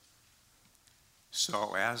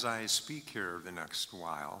So as I speak here the next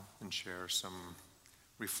while and share some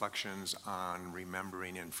reflections on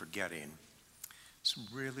remembering and forgetting, it's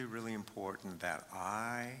really, really important that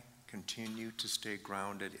I continue to stay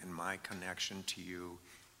grounded in my connection to you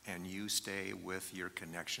and you stay with your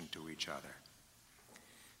connection to each other.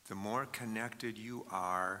 The more connected you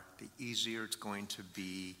are, the easier it's going to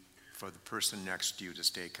be for the person next to you to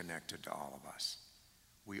stay connected to all of us.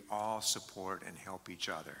 We all support and help each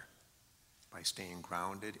other by staying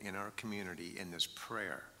grounded in our community in this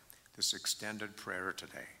prayer, this extended prayer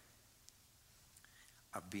today,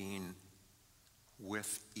 of being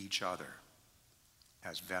with each other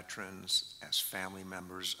as veterans, as family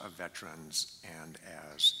members of veterans, and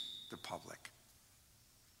as the public.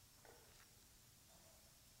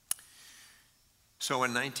 So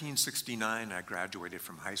in 1969, I graduated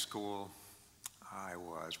from high school. I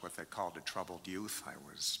was what they called a troubled youth. I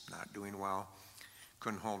was not doing well.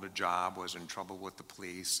 Couldn't hold a job, was in trouble with the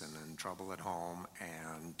police and in trouble at home,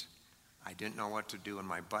 and I didn't know what to do. And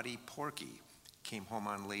my buddy Porky came home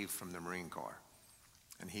on leave from the Marine Corps,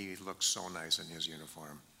 and he looked so nice in his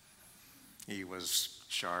uniform. He was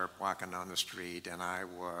sharp walking down the street, and I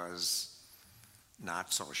was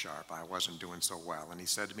not so sharp. I wasn't doing so well. And he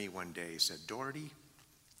said to me one day, he said, "Doherty,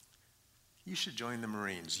 you should join the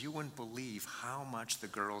Marines. You wouldn't believe how much the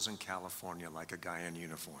girls in California like a guy in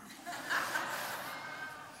uniform."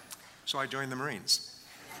 So I joined the Marines.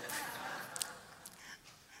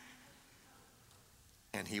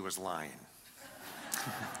 And he was lying.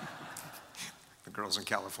 The girls in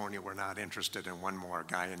California were not interested in one more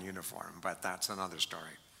guy in uniform, but that's another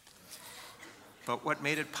story. But what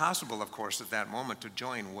made it possible, of course, at that moment to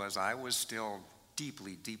join was I was still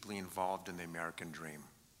deeply, deeply involved in the American dream.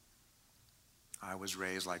 I was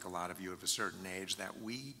raised, like a lot of you of a certain age, that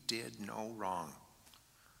we did no wrong,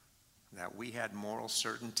 that we had moral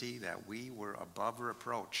certainty, that we were above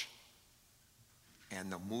reproach.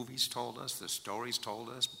 And the movies told us, the stories told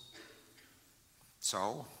us.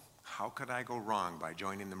 So how could I go wrong by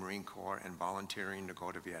joining the Marine Corps and volunteering to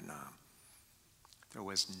go to Vietnam? There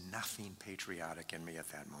was nothing patriotic in me at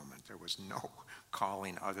that moment. There was no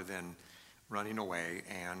calling other than running away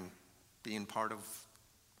and being part of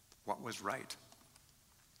what was right.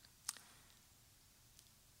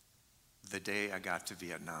 The day I got to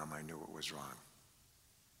Vietnam, I knew it was wrong.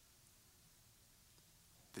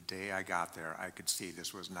 The day I got there, I could see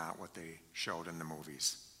this was not what they showed in the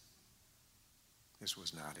movies. This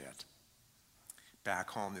was not it. Back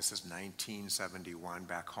home, this is 1971.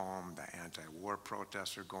 Back home, the anti-war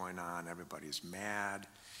protests are going on. Everybody's mad.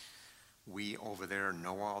 We over there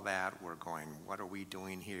know all that. We're going, what are we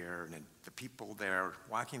doing here? And the people there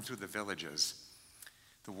walking through the villages,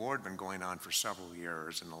 the war had been going on for several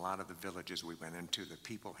years, and a lot of the villages we went into, the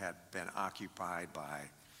people had been occupied by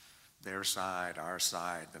their side, our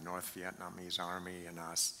side, the North Vietnamese Army, and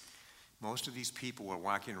us. Most of these people were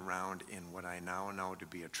walking around in what I now know to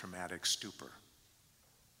be a traumatic stupor.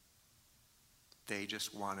 They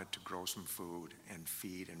just wanted to grow some food and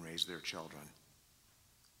feed and raise their children.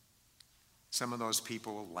 Some of those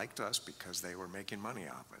people liked us because they were making money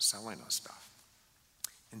off us, selling us stuff.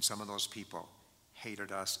 And some of those people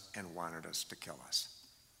hated us and wanted us to kill us.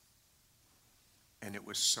 And it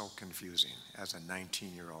was so confusing. As a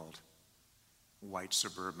 19-year-old white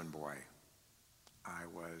suburban boy,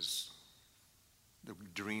 the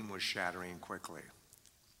dream was shattering quickly.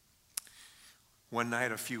 One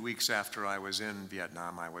night, a few weeks after I was in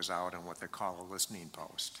Vietnam, I was out on what they call a listening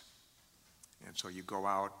post. And so you go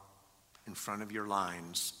out in front of your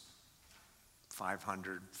lines,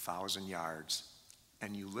 500,000 yards,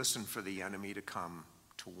 and you listen for the enemy to come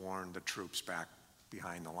to warn the troops back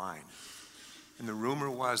behind the line. And the rumor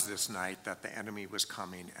was this night that the enemy was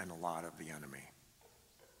coming, and a lot of the enemy.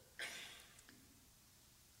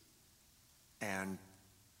 And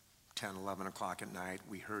 10, 11 o'clock at night,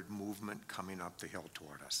 we heard movement coming up the hill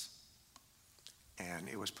toward us. And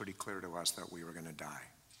it was pretty clear to us that we were going to die.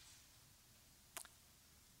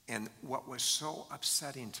 And what was so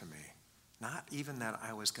upsetting to me, not even that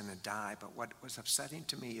I was going to die, but what was upsetting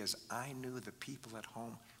to me is I knew the people at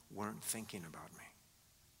home weren't thinking about me.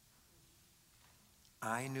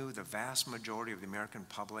 I knew the vast majority of the American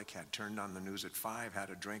public had turned on the news at 5, had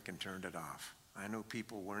a drink, and turned it off. I knew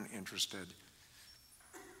people weren't interested.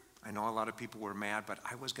 I know a lot of people were mad, but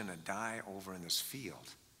I was going to die over in this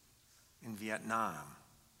field in Vietnam,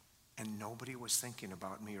 and nobody was thinking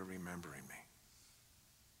about me or remembering me.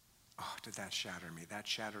 Oh, did that shatter me? That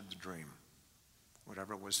shattered the dream.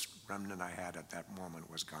 Whatever was remnant I had at that moment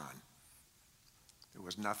was gone. There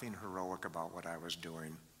was nothing heroic about what I was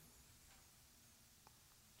doing.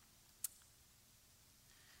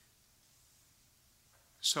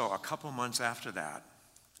 So a couple months after that,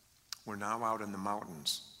 we're now out in the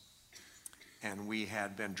mountains, and we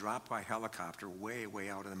had been dropped by helicopter way, way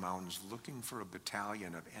out in the mountains looking for a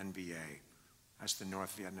battalion of NVA. That's the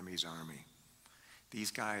North Vietnamese Army.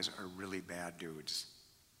 These guys are really bad dudes.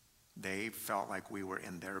 They felt like we were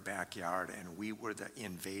in their backyard and we were the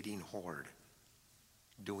invading horde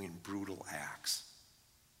doing brutal acts.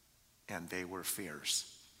 And they were fierce.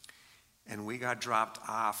 And we got dropped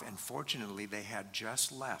off, and fortunately they had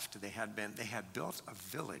just left. They had built a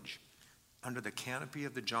village under the canopy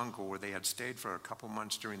of the jungle where they had stayed for a couple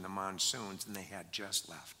months during the monsoons, and they had just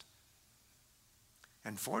left.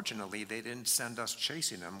 And fortunately, they didn't send us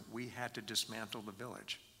chasing them. We had to dismantle the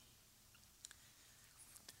village.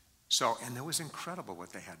 So, and it was incredible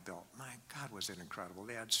what they had built. My God, was it incredible.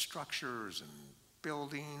 They had structures and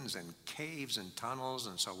buildings and caves and tunnels,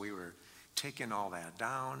 and so we were taking all that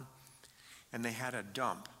down. And they had a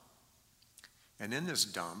dump. And in this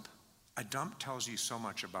dump, a dump tells you so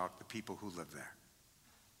much about the people who live there.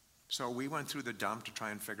 So we went through the dump to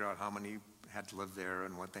try and figure out how many had lived there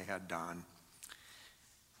and what they had done.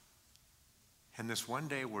 And this one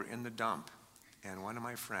day we're in the dump, and one of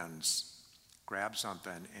my friends grabbed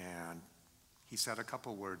something, and he said a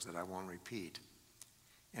couple words that I won't repeat.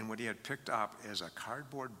 And what he had picked up is a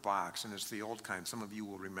cardboard box, and it's the old kind. Some of you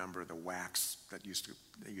will remember the wax that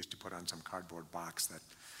they used to put on some cardboard box that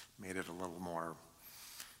made it a little more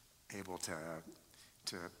able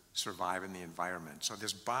to survive in the environment. So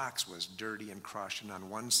this box was dirty and crushed, and on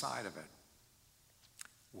one side of it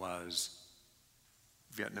was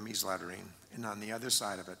Vietnamese lettering, and on the other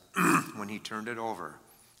side of it, when he turned it over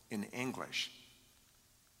in English,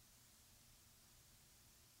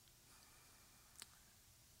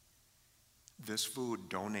 this food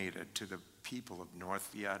donated to the people of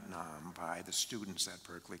North Vietnam by the students at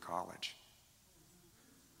Berkeley College,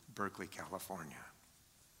 Berkeley, California.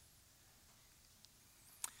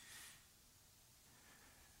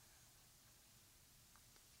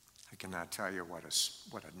 I cannot tell you what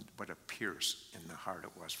a pierce in the heart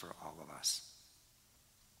it was for all of us.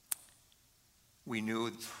 We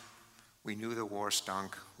knew the war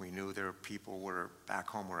stunk. We knew their people were back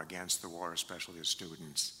home were against the war, especially the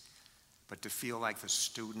students. But to feel like the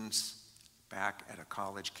students back at a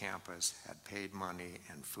college campus had paid money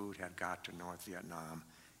and food had got to North Vietnam,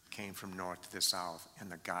 came from north to the south, and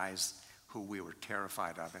the guys who we were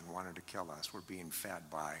terrified of and wanted to kill us were being fed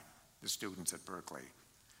by the students at Berkeley,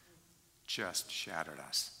 just shattered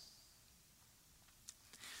us.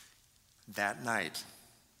 That night,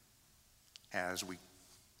 as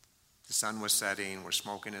the sun was setting, we're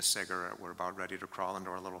smoking a cigarette, we're about ready to crawl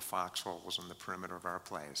into our little foxholes in the perimeter of our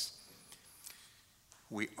place.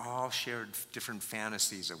 We all shared different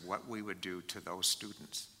fantasies of what we would do to those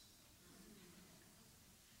students.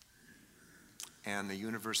 And the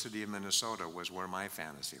University of Minnesota was where my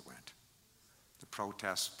fantasy went. The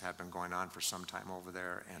protests had been going on for some time over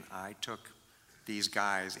there, and I took these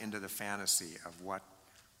guys into the fantasy of what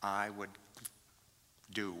I would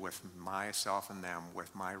do with myself and them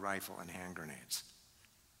with my rifle and hand grenades.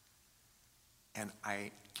 And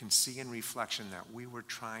I can see in reflection that we were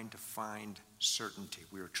trying to find certainty.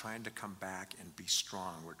 We were trying to come back and be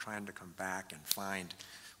strong. We're trying to come back and find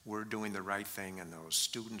we're doing the right thing and those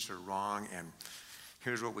students are wrong, and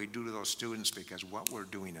here's what we do to those students because what we're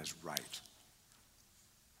doing is right.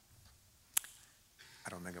 I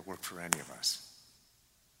don't think it worked for any of us.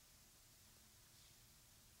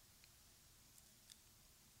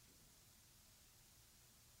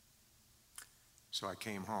 So I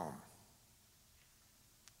came home,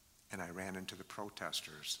 and I ran into the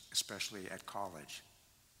protesters, especially at college,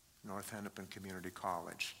 North Hennepin Community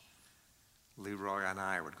College. Leroy and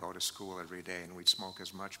I would go to school every day, and we'd smoke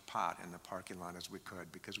as much pot in the parking lot as we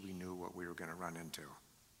could because we knew what we were going to run into.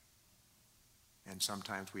 And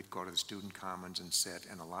sometimes we'd go to the student commons and sit,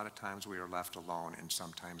 and a lot of times we were left alone, and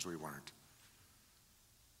sometimes we weren't.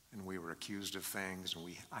 And we were accused of things, and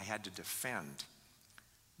I had to defend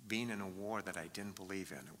being in a war that I didn't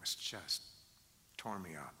believe in. It was just tore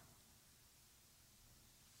me up.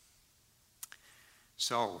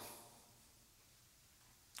 So,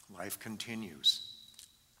 life continues.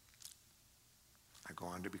 I go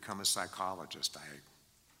on to become a psychologist. I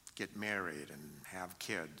get married and have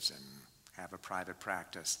kids and have a private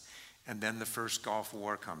practice. And then the first Gulf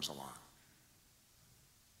War comes along.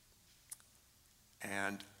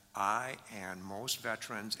 And I and most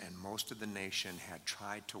veterans and most of the nation had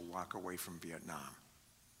tried to walk away from Vietnam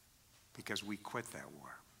because we quit that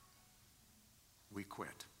war. We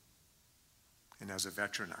quit. And as a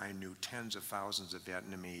veteran, I knew tens of thousands of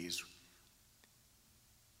Vietnamese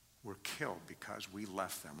were killed because we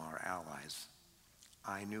left them, our allies,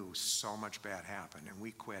 I knew so much bad happened, and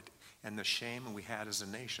we quit. And the shame we had as a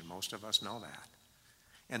nation, most of us know that.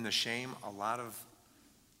 And the shame a lot of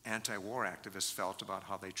anti-war activists felt about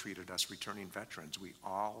how they treated us returning veterans. We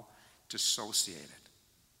all dissociated.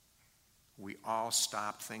 We all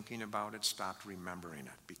stopped thinking about it, stopped remembering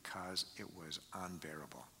it, because it was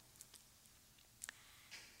unbearable.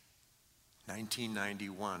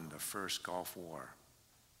 1991, the first Gulf War.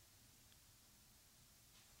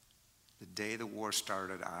 The day the war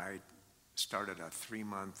started, I started a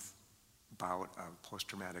 3-month bout of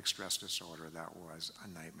post-traumatic stress disorder that was a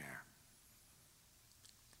nightmare.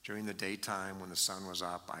 During the daytime, when the sun was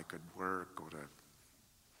up, I could work, go to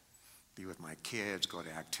be with my kids, go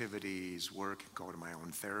to activities, work, go to my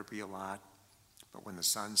own therapy a lot. But when the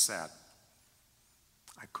sun set,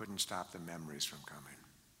 I couldn't stop the memories from coming.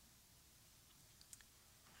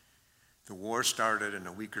 The war started, and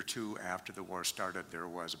a week or two after the war started, there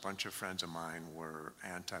was a bunch of friends of mine were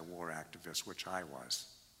anti-war activists, which I was.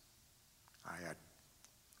 A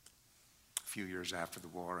few years after the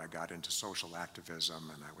war, I got into social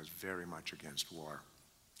activism, and I was very much against war.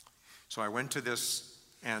 So I went to this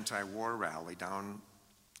anti-war rally down,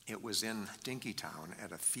 it was in Dinkytown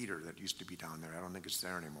at a theater that used to be down there. I don't think it's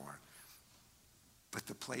there anymore. But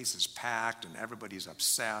the place is packed, and everybody's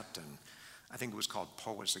upset, and I think it was called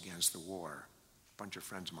Poets Against the War. A bunch of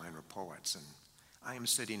friends of mine were poets, and I am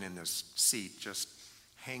sitting in this seat just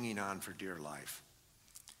hanging on for dear life.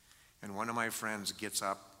 And one of my friends gets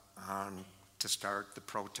up to start the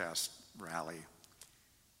protest rally,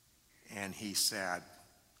 and he said,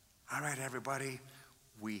 "All right, everybody,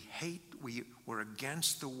 we're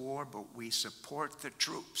against the war, but we support the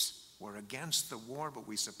troops. We're against the war, but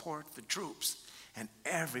we support the troops." And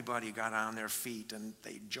everybody got on their feet, and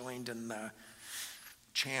they joined in the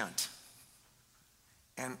chant.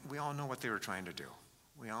 And we all know what they were trying to do.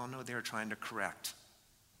 We all know they were trying to correct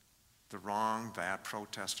the wrong that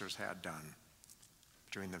protesters had done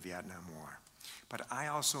during the Vietnam War. But I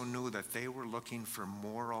also knew that they were looking for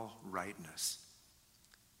moral rightness.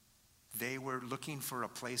 They were looking for a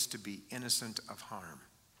place to be innocent of harm.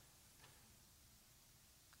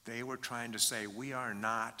 They were trying to say, we are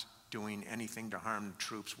not doing anything to harm the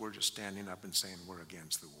troops. We're just standing up and saying we're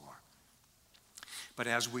against the war. But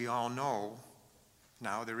as we all know,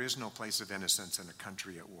 now there is no place of innocence in a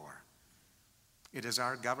country at war. It is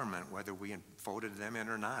our government, whether we voted them in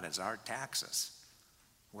or not. It's our taxes.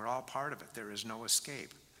 We're all part of it. There is no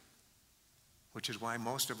escape, which is why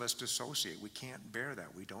most of us dissociate. We can't bear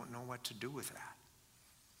that. We don't know what to do with that.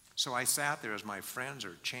 So I sat there as my friends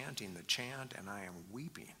are chanting the chant, and I am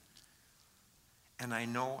weeping. And I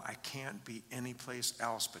know I can't be anyplace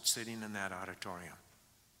else but sitting in that auditorium.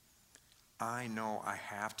 I know I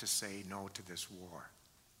have to say no to this war.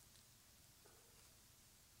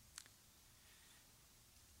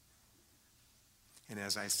 And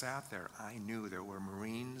as I sat there, I knew there were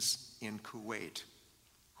Marines in Kuwait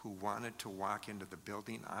who wanted to walk into the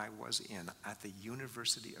building I was in at the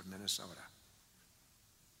University of Minnesota.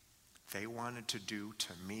 They wanted to do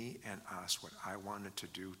to me and us what I wanted to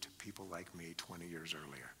do to people like me 20 years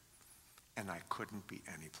earlier. And I couldn't be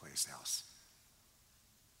anyplace else.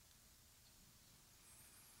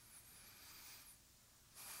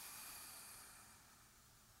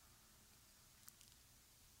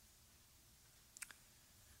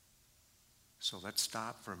 So let's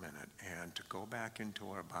stop for a minute and to go back into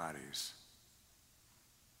our bodies.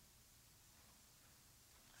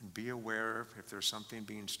 And be aware if there's something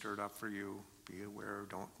being stirred up for you. Be aware.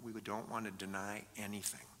 We don't want to deny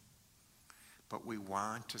anything. But we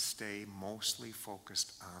want to stay mostly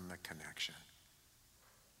focused on the connection.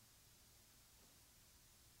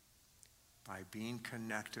 By being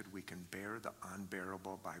connected, we can bear the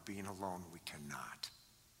unbearable. By being alone, we cannot.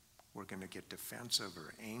 We're going to get defensive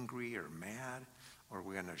or angry or mad, or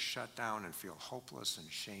we're going to shut down and feel hopeless and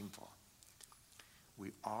shameful.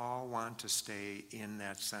 We all want to stay in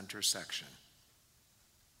that center section.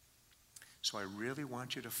 So I really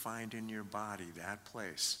want you to find in your body that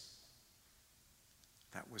place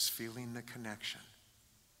that was feeling the connection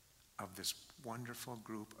of this wonderful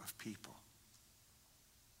group of people,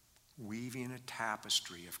 weaving a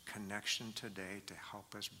tapestry of connection today to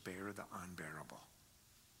help us bear the unbearable.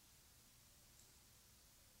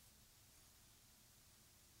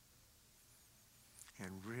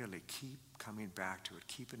 And really keep coming back to it.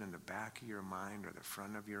 Keep it in the back of your mind or the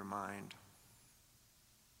front of your mind.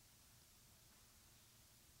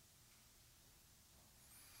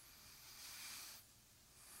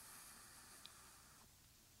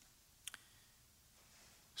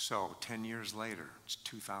 So 10 years later, it's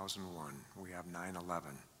 2001, we have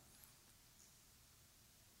 9/11.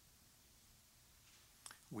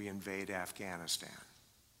 we invade Afghanistan.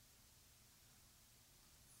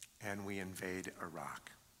 And we invade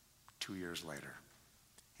Iraq 2 years later.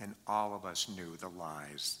 And all of us knew the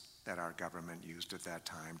lies that our government used at that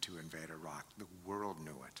time to invade Iraq. The world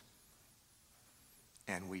knew it.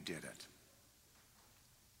 And we did it.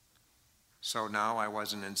 So now I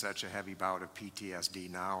wasn't in such a heavy bout of PTSD.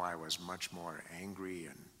 Now I was much more angry,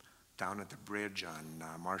 and down at the bridge on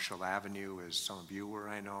Marshall Avenue, as some of you were,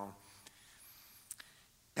 I know.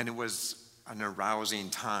 And it was an arousing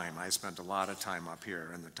time. I spent a lot of time up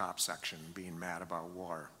here in the top section being mad about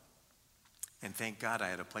war. And thank God I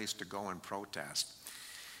had a place to go and protest.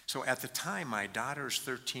 So at the time, my daughter's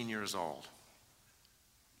 13 years old.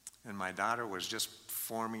 And my daughter was just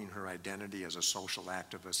forming her identity as a social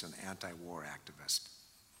activist and anti-war activist.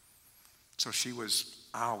 So she was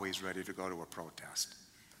always ready to go to a protest.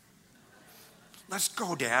 Let's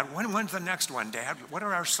go, Dad. When's the next one, Dad? What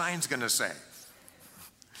are our signs going to say?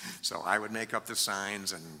 So I would make up the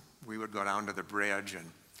signs, and we would go down to the bridge,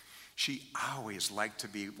 and she always liked to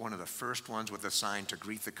be one of the first ones with a sign to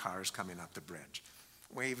greet the cars coming up the bridge,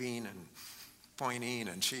 waving and pointing,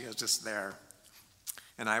 and she is just there.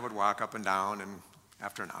 And I would walk up and down, and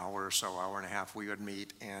after an hour or so, hour and a half, we would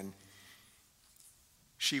meet, and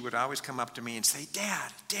she would always come up to me and say,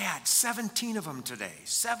 Dad, 17 of them today,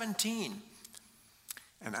 17.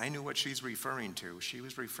 And I knew what she's referring to. She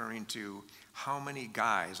was referring to how many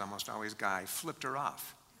guys, almost always guys, flipped her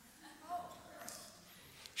off.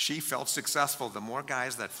 She felt successful. The more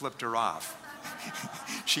guys that flipped her off,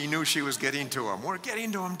 she knew she was getting to them. We're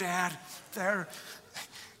getting to them, Dad. They're...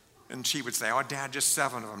 And she would say, oh, Dad, just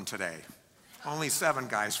 7 of them today. Only 7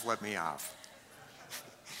 guys flipped me off.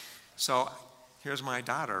 So here's my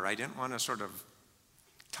daughter. I didn't want to sort of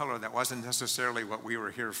tell her that wasn't necessarily what we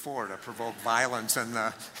were here for, to provoke violence.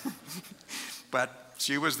 But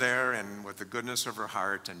she was there, and with the goodness of her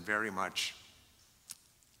heart, and very much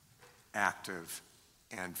active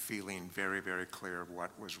and feeling very, very clear of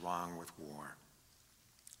what was wrong with war.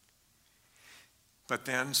 But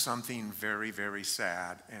then something very, very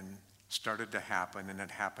sad and started to happen, and it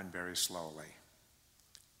happened very slowly,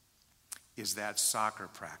 is that soccer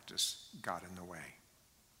practice got in the way.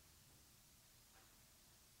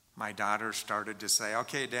 My daughter started to say,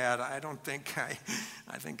 okay, Dad, I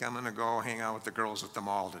think I'm going to go hang out with the girls at the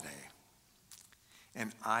mall today.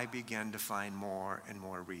 And I began to find more and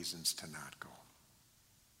more reasons to not go.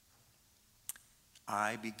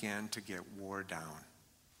 I began to get wore down.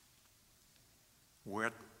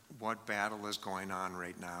 What battle is going on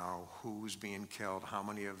right now? Who's being killed? How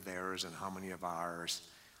many of theirs and how many of ours?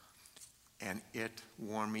 And it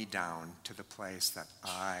wore me down to the place that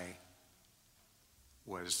I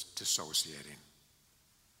was dissociating.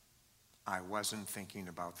 I wasn't thinking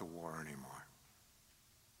about the war anymore.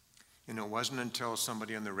 And it wasn't until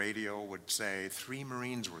somebody on the radio would say 3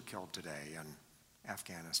 Marines were killed today in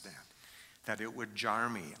Afghanistan that it would jar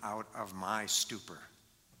me out of my stupor.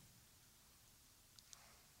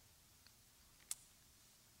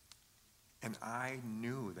 And I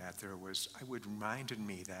knew that it reminded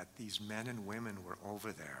me that these men and women were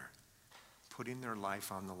over there putting their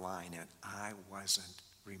life on the line, and I wasn't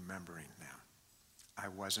remembering them. I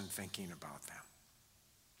wasn't thinking about them.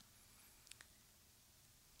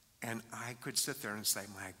 And I could sit there and say,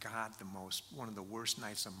 my God, one of the worst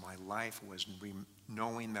nights of my life was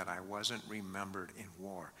knowing that I wasn't remembered in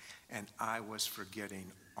war, and I was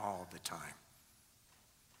forgetting all the time.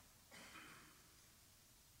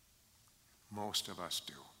 Most of us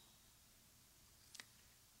do.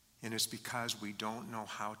 And it's because we don't know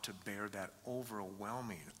how to bear that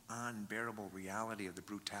overwhelming, unbearable reality of the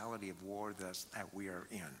brutality of war that we are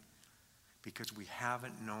in, because we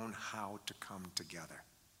haven't known how to come together.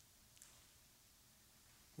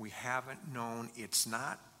 We haven't known it's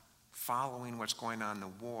not following what's going on in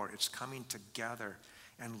the war, it's coming together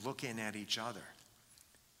and looking at each other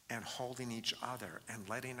and holding each other and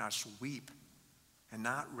letting us weep and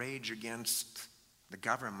not rage against the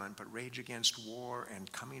government, but rage against war and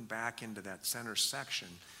coming back into that center section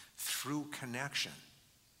through connection.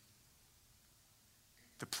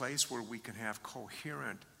 The place where we can have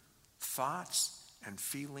coherent thoughts and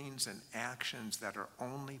feelings and actions that are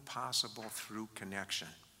only possible through connection.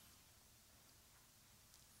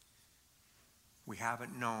 We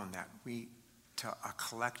haven't known that to a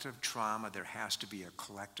collective trauma, there has to be a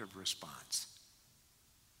collective response.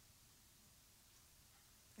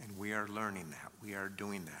 And we are learning that. We are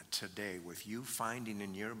doing that today with you finding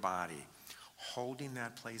in your body, holding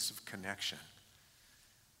that place of connection,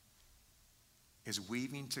 is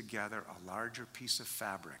weaving together a larger piece of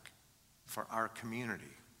fabric for our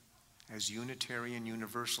community as Unitarian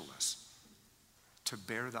Universalists to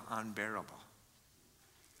bear the unbearable.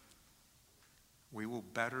 We will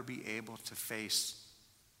better be able to face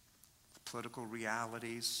political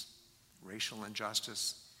realities, racial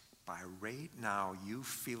injustice, by right now you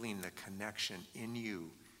feeling the connection in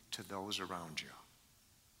you to those around you.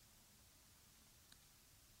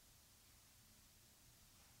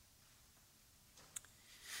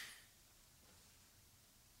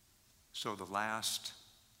 So the last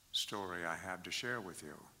story I have to share with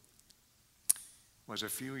you was a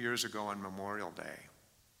few years ago on Memorial Day.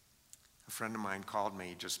 A friend of mine called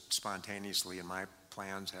me just spontaneously, and my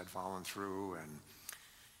plans had fallen through, and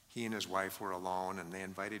he and his wife were alone, and they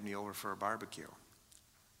invited me over for a barbecue.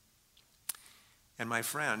 And my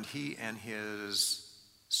friend, he and his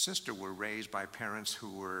sister were raised by parents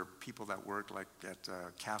who were people that worked like at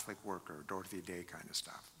Catholic Worker, Dorothy Day kind of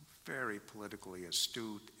stuff. Very politically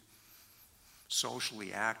astute,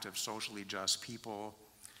 socially active, socially just people.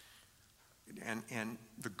 And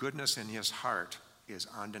the goodness in his heart is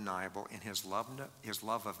undeniable, and his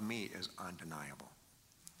love of me is undeniable.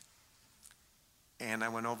 And I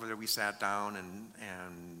went over there, we sat down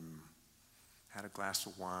and had a glass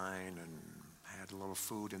of wine and had a little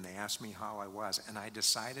food, and they asked me how I was, and I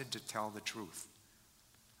decided to tell the truth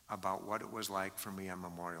about what it was like for me on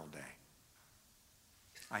Memorial Day.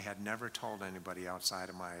 I had never told anybody outside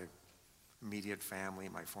of my immediate family,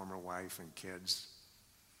 my former wife and kids.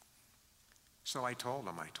 So I told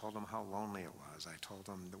them how lonely it was. I told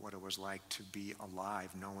them what it was like to be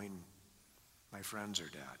alive knowing my friends are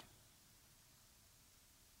dead.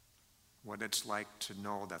 What it's like to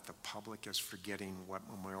know that the public is forgetting what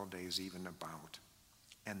Memorial Day is even about,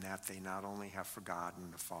 and that they not only have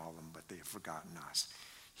forgotten the fallen, but they have forgotten us.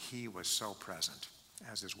 He was so present,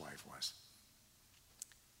 as his wife was.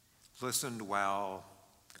 Listened well,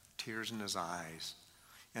 tears in his eyes.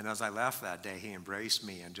 And as I left that day, he embraced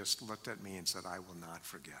me and just looked at me and said, "I will not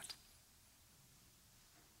forget."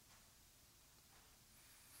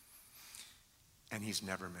 And he's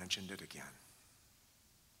never mentioned it again.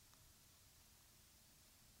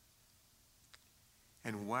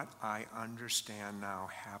 And what I understand now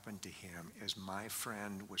happened to him is my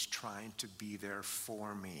friend was trying to be there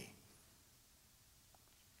for me,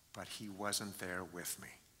 but he wasn't there with me.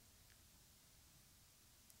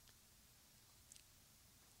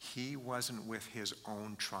 He wasn't with his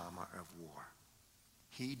own trauma of war.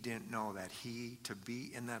 He didn't know that to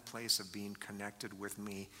be in that place of being connected with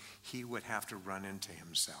me, he would have to run into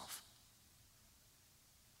himself.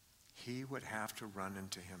 He would have to run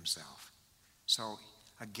into himself. So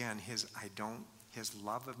again, his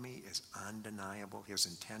love of me is undeniable. His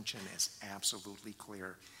intention is absolutely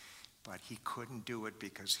clear. But he couldn't do it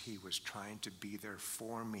because he was trying to be there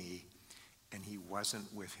for me, and he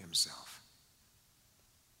wasn't with himself.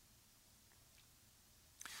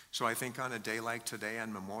 So I think on a day like today,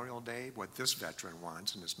 on Memorial Day, what this veteran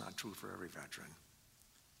wants, and it's not true for every veteran,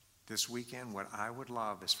 this weekend, what I would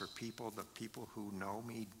love is for the people who know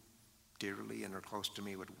me dearly and are close to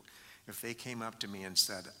me, if they came up to me and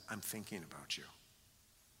said, "I'm thinking about you.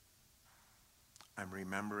 I'm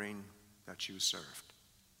remembering that you served."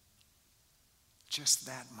 Just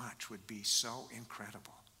that much would be so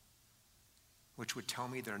incredible, which would tell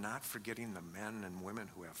me they're not forgetting the men and women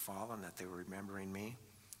who have fallen, that they were remembering me.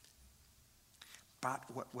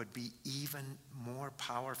 But what would be even more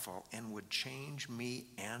powerful and would change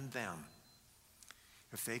me and them,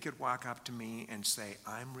 if they could walk up to me and say,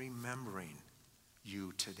 "I'm remembering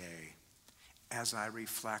you today as I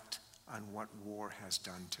reflect on what war has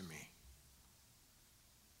done to me."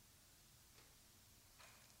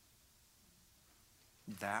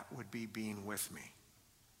 That would be being with me.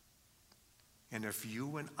 And if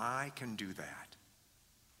you and I can do that,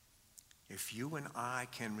 if you and I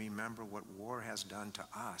can remember what war has done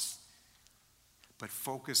to us, but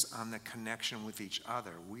focus on the connection with each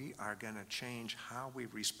other, we are going to change how we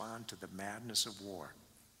respond to the madness of war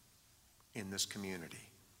in this community.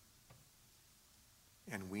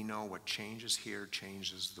 And we know what changes here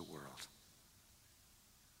changes the world.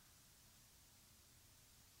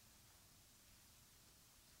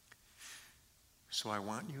 So I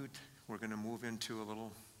want we're going to move into a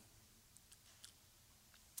little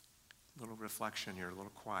reflection here, a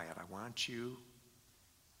little quiet. I want you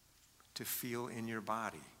to feel in your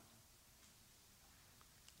body,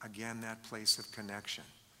 again, that place of connection.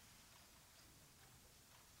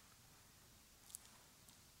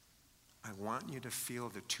 I want you to feel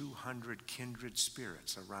the 200 kindred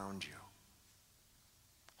spirits around you,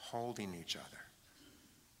 holding each other.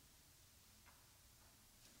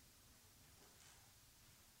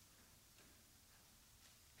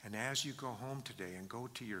 And as you go home today and go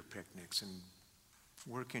to your picnics and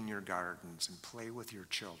work in your gardens and play with your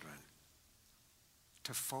children,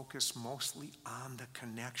 to focus mostly on the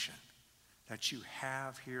connection that you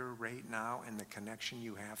have here right now and the connection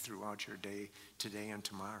you have throughout your day, today and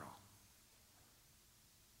tomorrow.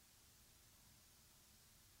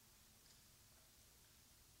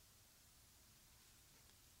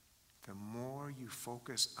 The more you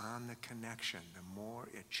focus on the connection, the more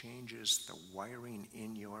it changes the wiring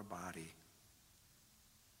in your body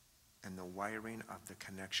and the wiring of the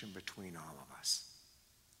connection between all of us.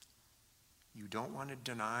 You don't want to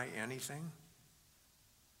deny anything.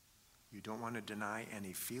 You don't want to deny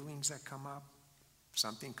any feelings that come up.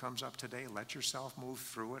 Something comes up today, let yourself move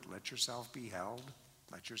through it. Let yourself be held.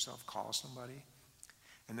 Let yourself call somebody.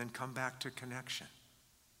 And then come back to connection.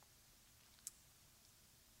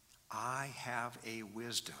 I have a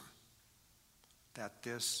wisdom that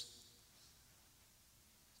this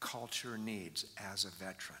culture needs as a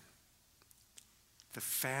veteran. The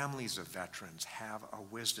families of veterans have a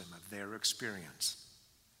wisdom of their experience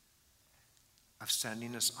of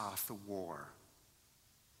sending us off to war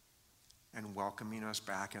and welcoming us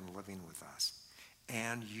back and living with us.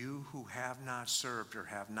 And you who have not served or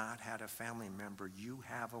have not had a family member, you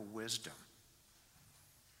have a wisdom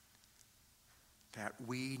that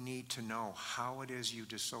we need to know how it is you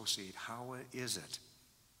dissociate. How is it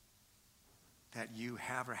that you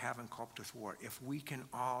have or haven't coped with war? If we can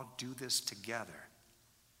all do this together,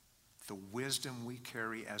 the wisdom we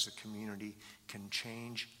carry as a community can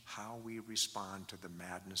change how we respond to the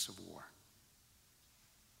madness of war.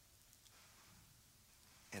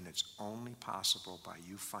 And it's only possible by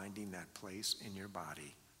you finding that place in your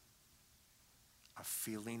body of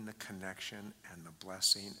feeling the connection and the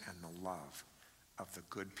blessing and the love of the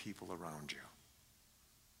good people around you.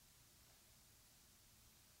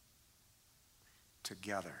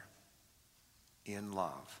 Together, in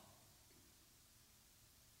love,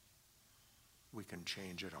 we can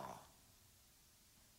change it all.